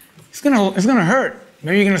 It's going to hurt.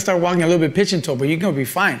 Maybe you're going to start walking a little bit pigeon-toed, but you're going to be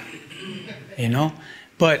fine, you know.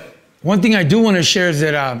 But one thing I do want to share is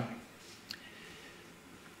that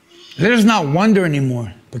let us not wander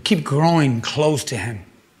anymore, but keep growing close to him.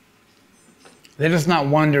 Let us not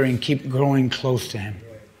wander and keep growing close to him.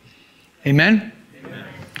 Amen? Amen.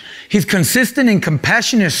 His consistent and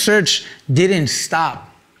compassionate search didn't stop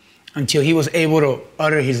until he was able to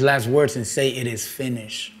utter his last words and say, it is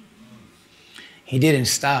finished. He didn't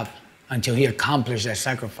stop until he accomplished that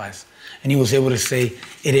sacrifice. And he was able to say,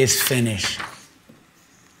 it is finished.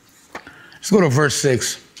 Let's go to verse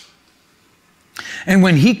 6. And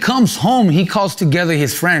when he comes home, he calls together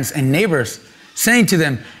his friends and neighbors, saying to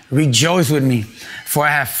them, rejoice with me, for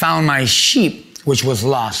I have found my sheep, which was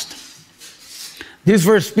lost. This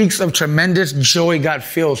verse speaks of tremendous joy God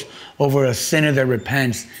feels over a sinner that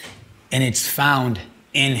repents, and it's found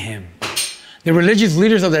in him. The religious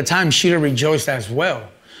leaders of that time should have rejoiced as well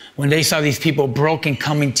when they saw these people broken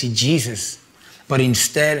coming to Jesus. But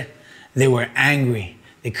instead, they were angry.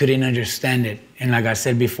 They couldn't understand it. And like I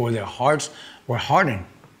said before, their hearts were hardened.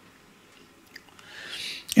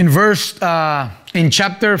 In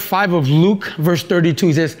chapter 5 of Luke, verse 32,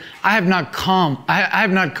 he says, I have not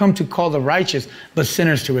come to call the righteous, but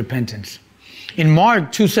sinners to repentance. In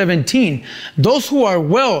Mark 2:17, those who are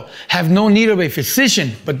well have no need of a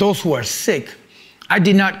physician, but those who are sick. I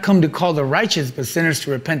did not come to call the righteous, but sinners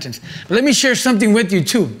to repentance. But let me share something with you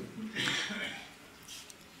too.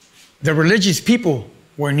 The religious people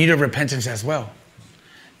were in need of repentance as well,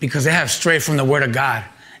 because they have strayed from the word of God.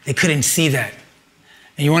 They couldn't see that.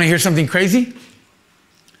 And you want to hear something crazy?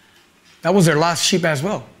 That was their lost sheep as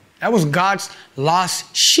well. That was God's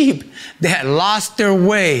lost sheep. They had lost their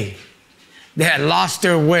way. They had lost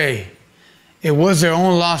their way. it was their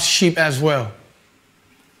own lost sheep as well.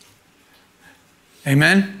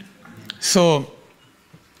 Amen? So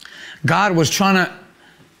God was trying to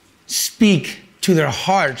speak to their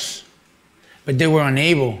hearts, but they were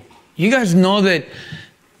unable. You guys know that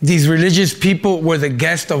these religious people were the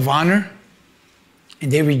guest of honor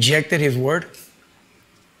and they rejected his word?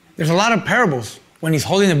 There's a lot of parables when he's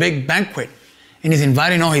holding a big banquet and he's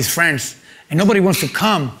inviting all his friends and nobody wants to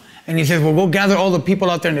come. And he says, well, go gather all the people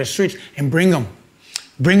out there in the streets and bring them.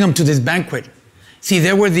 Bring them to this banquet. See,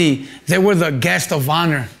 they were the guest of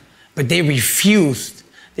honor, but they refused.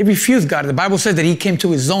 They refused God. The Bible says that he came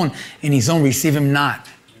to his own and his own received him not.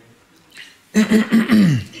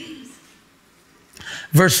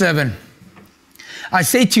 Verse 7. I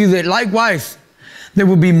say to you that likewise, there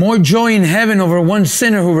will be more joy in heaven over one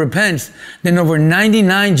sinner who repents than over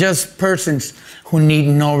 99 just persons who need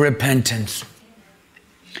no repentance.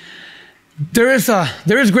 There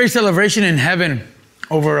is great celebration in heaven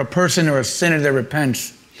over a person or a sinner that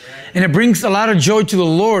repents. And it brings a lot of joy to the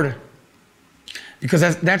Lord because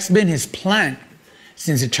that's been his plan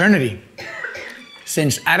since eternity.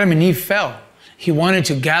 Since Adam and Eve fell, he wanted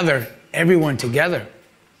to gather everyone together.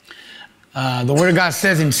 The Word of God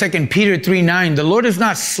says in 2 Peter 3:9, the Lord is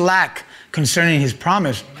not slack concerning his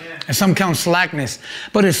promise, as some count slackness,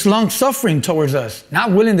 but is long-suffering towards us,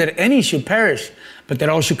 not willing that any should perish, but that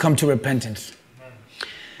all should come to repentance.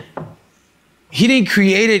 He didn't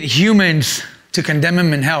create humans to condemn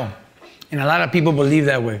them in hell. And a lot of people believe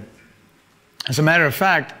that way. As a matter of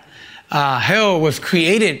fact, hell was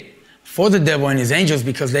created for the devil and his angels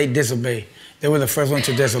because they disobeyed. They were the first one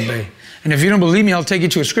to disobey. And if you don't believe me, I'll take you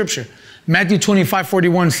to a scripture. Matthew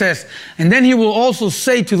 25:41 says, and then he will also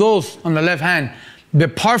say to those on the left hand,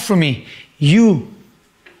 depart from me, you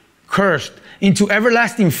cursed, into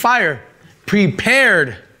everlasting fire,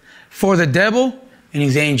 prepared for the devil and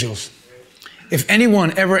his angels. If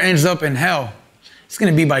anyone ever ends up in hell, it's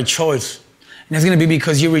going to be by choice. And it's going to be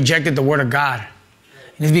because you rejected the word of God.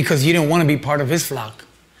 And it's because you didn't want to be part of his flock.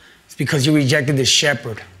 It's because you rejected the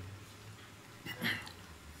shepherd.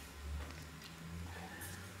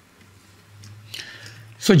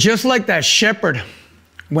 So just like that shepherd,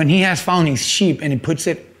 when he has found his sheep and he puts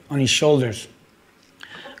it on his shoulders,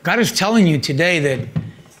 God is telling you today that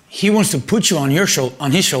he wants to put you on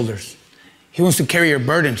his shoulders. He wants to carry your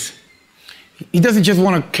burdens. He doesn't just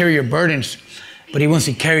want to carry your burdens, but he wants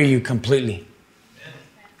to carry you completely.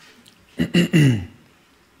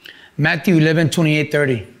 Matthew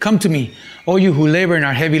 11:28-30. Come to me, all you who labor and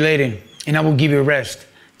are heavy laden, and I will give you rest.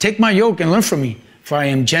 Take my yoke and learn from me, for I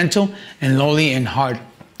am gentle and lowly in heart,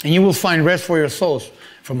 and you will find rest for your souls.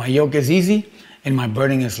 For my yoke is easy and my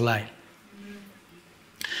burden is light.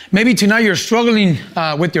 Maybe tonight you're struggling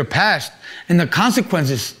with your past and the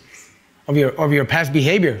consequences of your past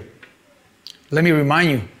behavior. Let me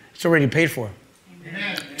remind you, it's already paid for.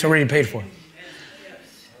 It's already paid for.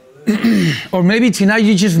 Or maybe tonight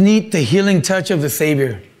you just need the healing touch of the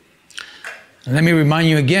Savior. And let me remind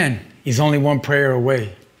you again, he's only one prayer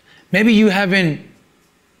away. Maybe you haven't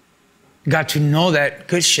got to know that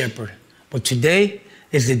good shepherd, but today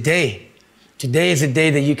is the day. Today is the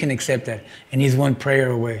day that you can accept that. And he's one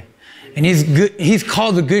prayer away. And he's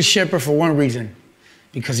called the good shepherd for one reason,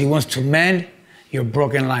 because he wants to mend your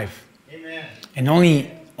broken life. Amen. And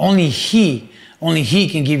only he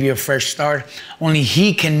can give you a fresh start. Only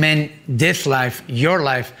he can mend this life, your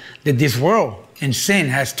life, that this world and sin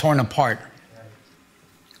has torn apart.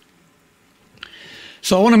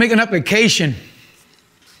 So I want to make an application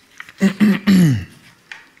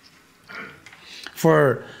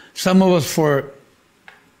for some of us, for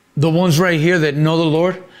the ones right here that know the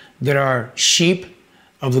Lord, that are sheep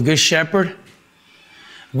of the Good Shepherd.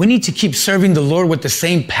 We need to keep serving the Lord with the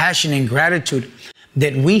same passion and gratitude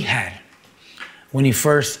that we had when he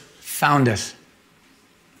first found us.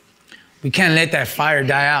 We can't let that fire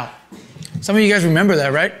die out. Some of you guys remember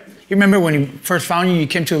that, right? You remember when he first found you, you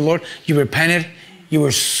came to the Lord, you repented, you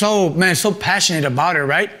were so passionate about it,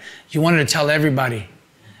 right? You wanted to tell everybody.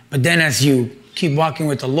 But then as you keep walking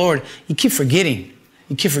with the Lord, you keep forgetting.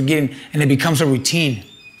 You keep forgetting, and it becomes a routine.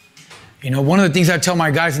 You know, one of the things I tell my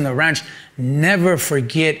guys in the ranch, never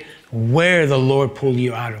forget where the Lord pulled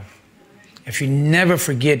you out of. If you never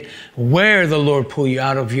forget where the Lord pulled you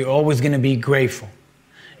out of, you're always going to be grateful.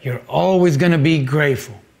 You're always going to be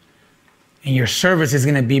grateful. And your service is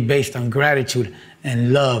going to be based on gratitude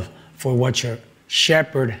and love for what your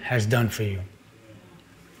shepherd has done for you.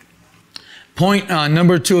 Point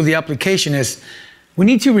number 2 of the application is we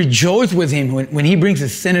need to rejoice with him when he brings a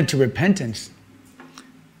sinner to repentance.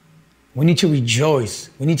 We need to rejoice.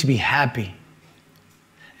 We need to be happy.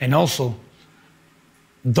 And also,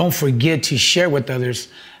 don't forget to share with others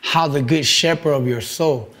how the good shepherd of your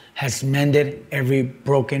soul has mended every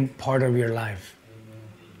broken part of your life.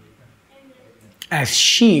 As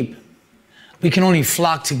sheep, we can only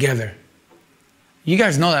flock together. You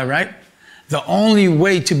guys know that, right? The only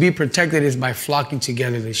way to be protected is by flocking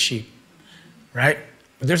together, the sheep, right?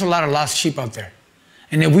 But there's a lot of lost sheep out there.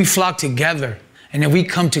 And if we flock together, and if we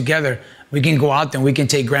come together, we can go out there and we can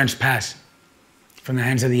take Grant's Pass from the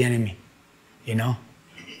hands of the enemy, you know?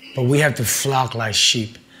 But we have to flock like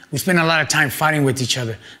sheep. We spend a lot of time fighting with each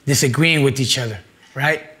other, disagreeing with each other,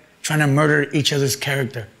 right? Trying to murder each other's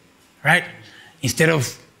character, right? Instead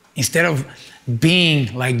of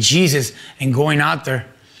being like Jesus and going out there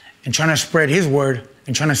and trying to spread his word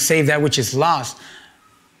and trying to save that which is lost,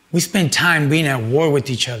 we spend time being at war with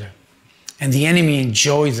each other. And the enemy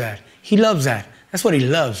enjoys that. He loves that. That's what he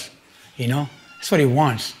loves, you know? That's what he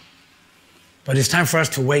wants. But it's time for us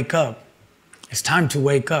to wake up. It's time to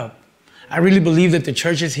wake up. I really believe that the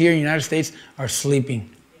churches here in the United States are sleeping.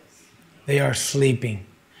 They are sleeping.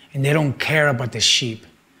 And they don't care about the sheep.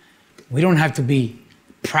 We don't have to be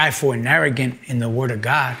prideful and arrogant in the word of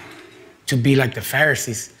God to be like the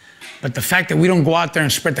Pharisees. But the fact that we don't go out there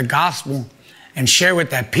and spread the gospel and share with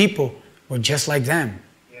that people, we're just like them.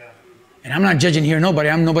 Yeah. And I'm not judging here nobody.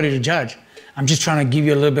 I'm nobody to judge. I'm just trying to give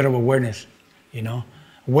you a little bit of awareness, you know,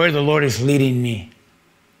 where the Lord is leading me,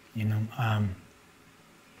 you know.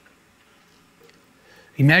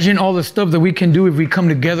 Imagine all the stuff that we can do if we come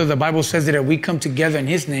together. The Bible says that if we come together in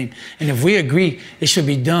his name, and if we agree, it should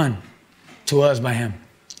be done to us by him,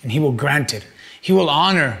 and he will grant it. He will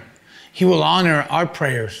honor our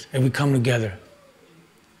prayers if we come together.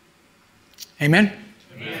 Amen?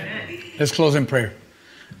 Amen. Let's close in prayer.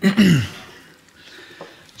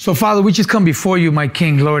 So, Father, we just come before you, my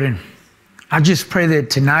King, Lord, and I just pray that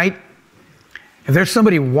tonight, if there's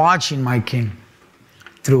somebody watching, my King,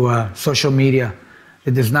 through social media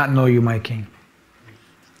that does not know you, my King,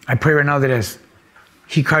 I pray right now that as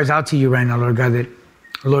he cries out to you right now, Lord God, that,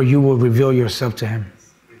 Lord, you will reveal yourself to him,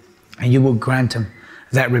 and you will grant him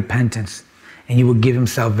that repentance, and you will give him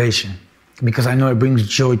salvation, because I know it brings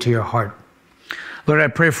joy to your heart. Lord, I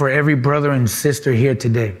pray for every brother and sister here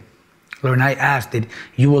today. Lord, and I ask that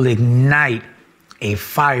you will ignite a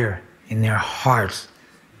fire in their hearts,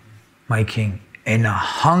 my King, and a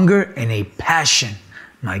hunger and a passion,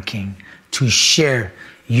 my King, to share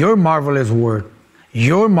your marvelous word,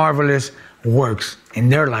 your marvelous works in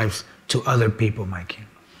their lives to other people, my King.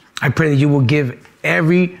 I pray that you will give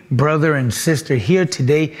every brother and sister here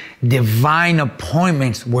today divine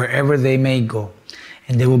appointments wherever they may go,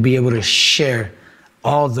 and they will be able to share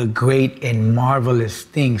all the great and marvelous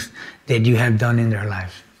things that you have done in their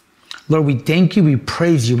lives. Lord, we thank you, we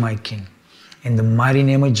praise you, my King, in the mighty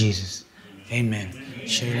name of Jesus. Amen.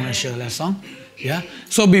 You want to share the last song? Yeah?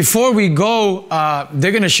 So before we go,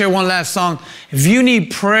 they're going to share one last song. If you need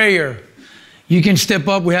prayer, you can step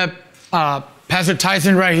up. We have Pastor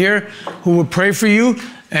Tyson right here who will pray for you.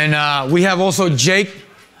 And we have also Jake.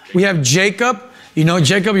 We have Jacob. You know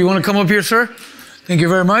Jacob, you want to come up here, sir? Thank you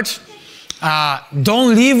very much.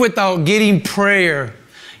 Don't leave without getting prayer.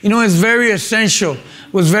 You know, it's very essential.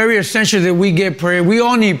 It was very essential that we get prayer. We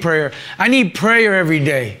all need prayer. I need prayer every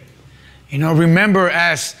day. You know, remember,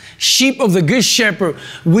 as sheep of the good shepherd,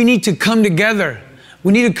 we need to come together.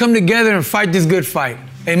 We need to come together and fight this good fight.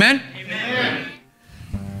 Amen? Amen.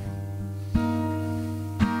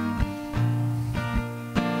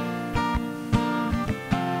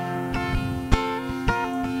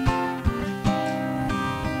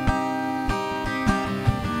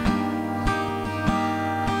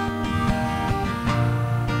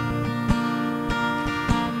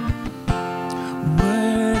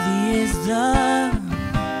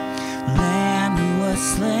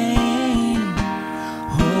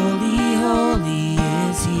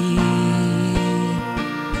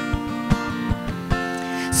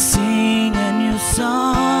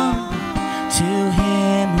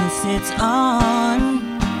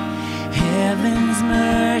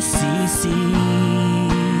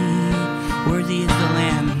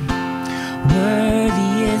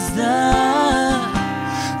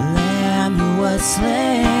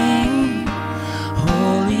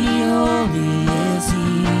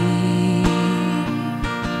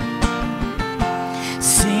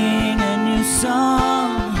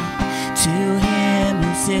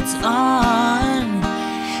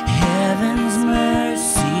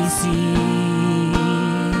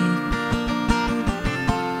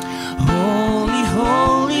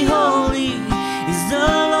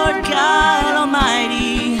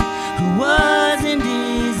 Who was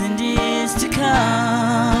and is to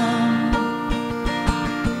come.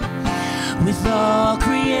 With all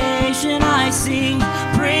creation I sing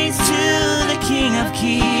praise to the King of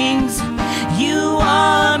Kings. You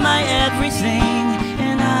are my everything,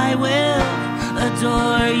 and I will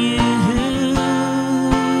adore you.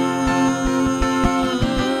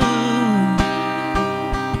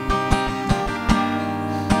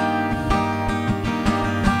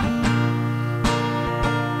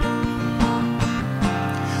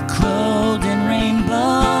 Clothed in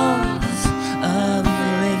rainbows of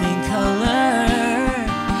living color,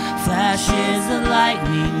 flashes of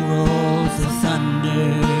lightning, rolls of thunder.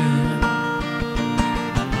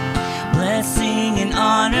 Blessing and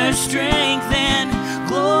honor, strength and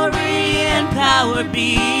glory and power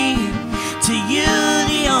be to you,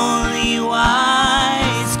 the only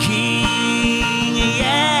wise King.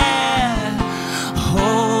 Yeah.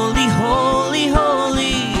 Holy, holy,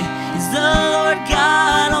 holy is the Lord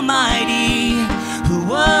God Almighty, who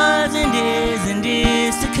was and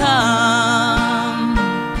is to come.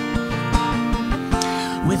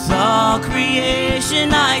 With all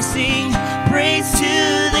creation I sing praise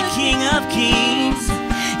to the King of Kings.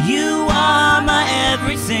 You are my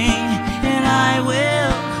everything, and I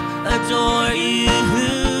will adore you.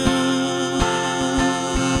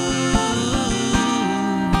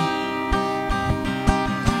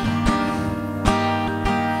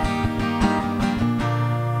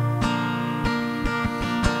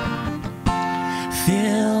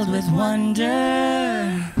 Filled with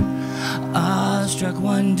wonder, awestruck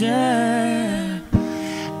wonder,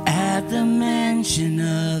 at the mention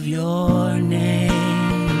of your name.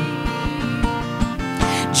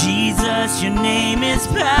 Jesus, your name is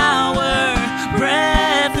power,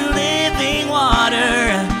 breath, and living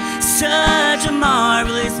water. Such a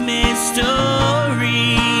marvelous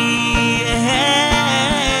mystery.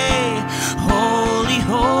 Hey. Holy,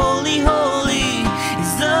 holy, holy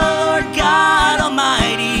is the Lord God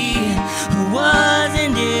Almighty, who was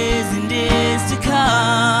and is to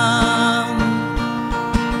come.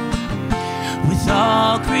 With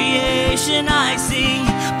all creation I sing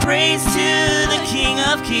praise to the King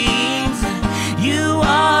of Kings. You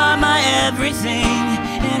are my everything,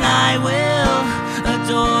 and I will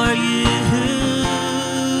adore you.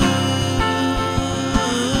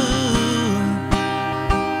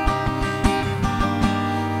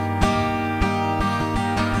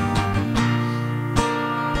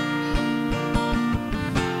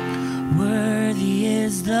 Worthy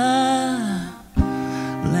is the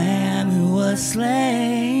Lamb who was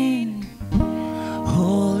slain.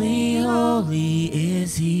 Holy, holy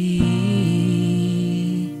is he.